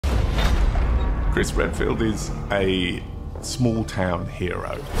Chris Redfield is a small-town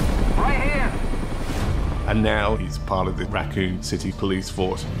hero. Right here! And now he's part of the Raccoon City Police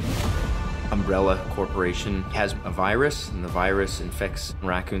Force. Umbrella Corporation has a virus, and the virus infects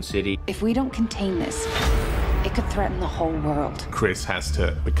Raccoon City. If we don't contain this, it could threaten the whole world. Chris has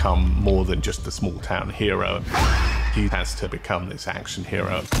to become more than just a small-town hero. He has to become this action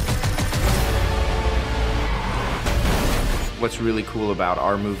hero. What's really cool about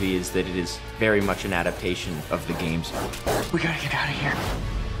our movie is that it is very much an adaptation of the games. We gotta get out of here.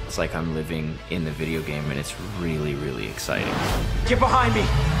 It's like I'm living in the video game, and it's really, really exciting. Get behind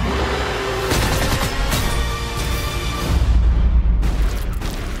me!